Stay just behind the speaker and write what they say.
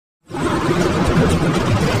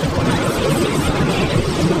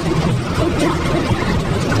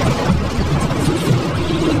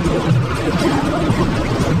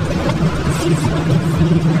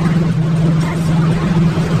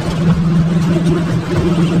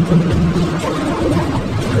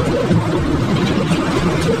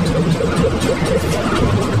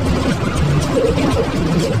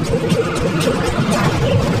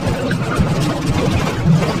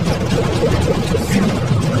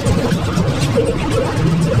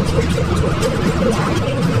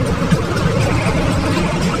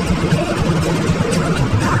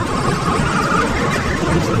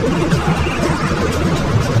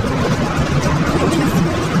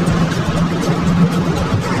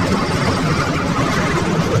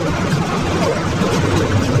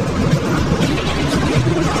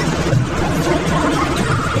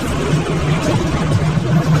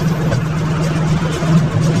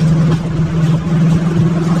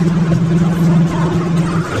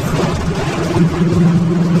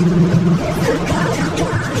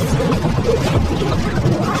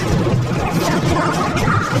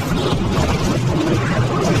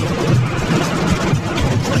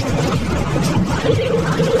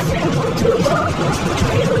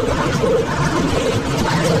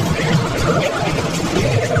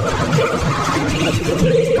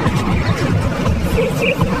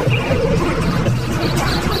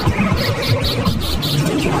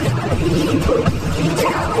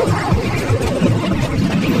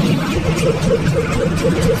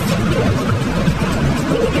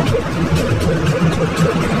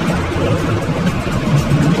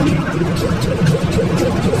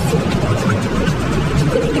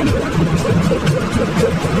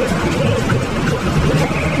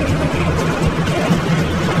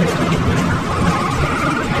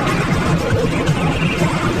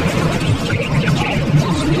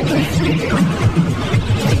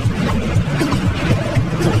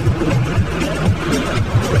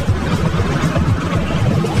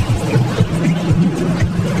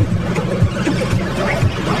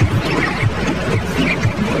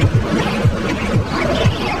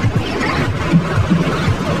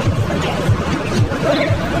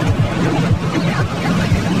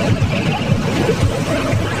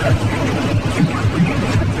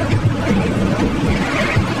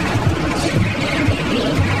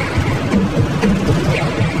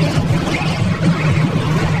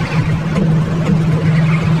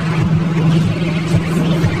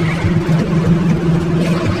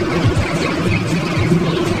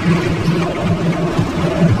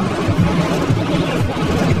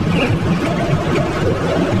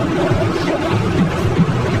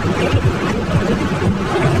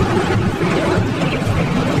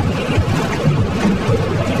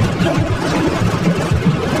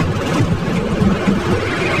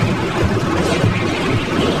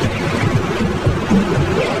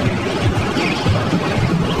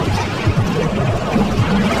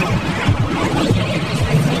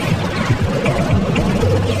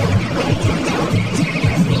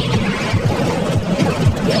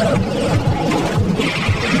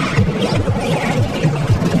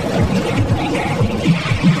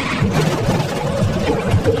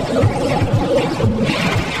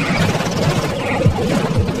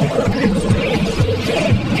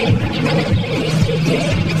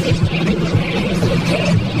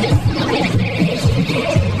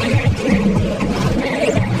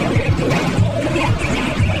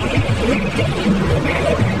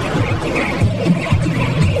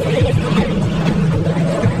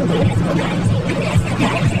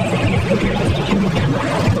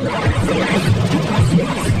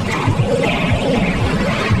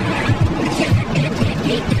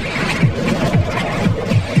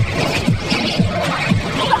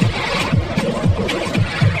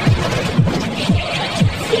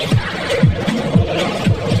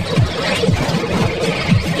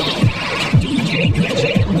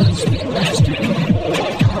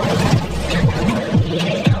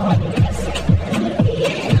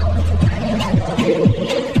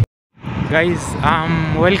Guys,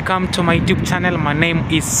 welcome to my YouTube channel. My name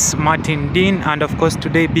is Martin Dean, and of course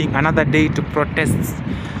today being another day to protest,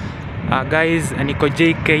 guys, niko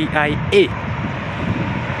Jkia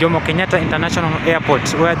Jomo Kenyatta International Airport,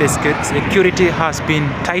 where the security has been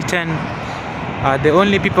tightened. The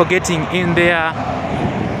only people getting in there,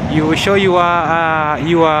 you show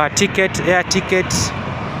your ticket, air ticket,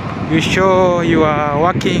 you show your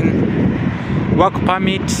work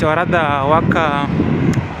permit or rather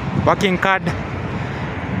working card,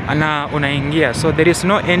 and unaingia. So there is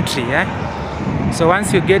no entry, so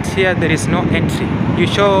once you get here there is no entry. You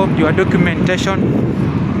show your documentation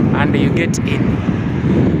and you get in.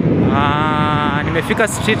 Nimefika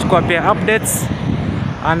street kuwapea updates,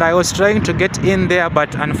 and I was trying to get in there,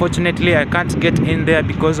 but unfortunately I can't get in there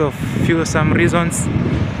because of some reasons,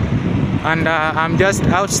 and I'm just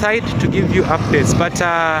outside to give you updates, but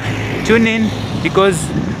tune in because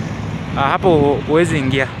hapo huwezi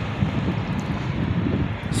ingia.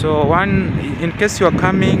 So in case you are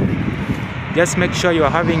coming, just make sure you are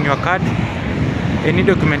having your card, any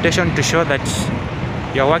documentation to show that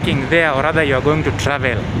you are working there, or rather you are going to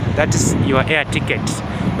travel. That is your air ticket.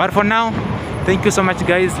 But for now, thank you so much,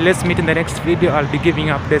 guys. Let's meet in the next video. I'll be giving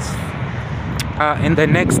you updates in the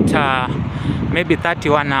next maybe 30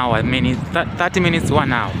 minutes,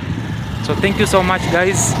 1 hour. So thank you so much,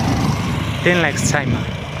 guys. Till next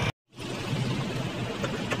time.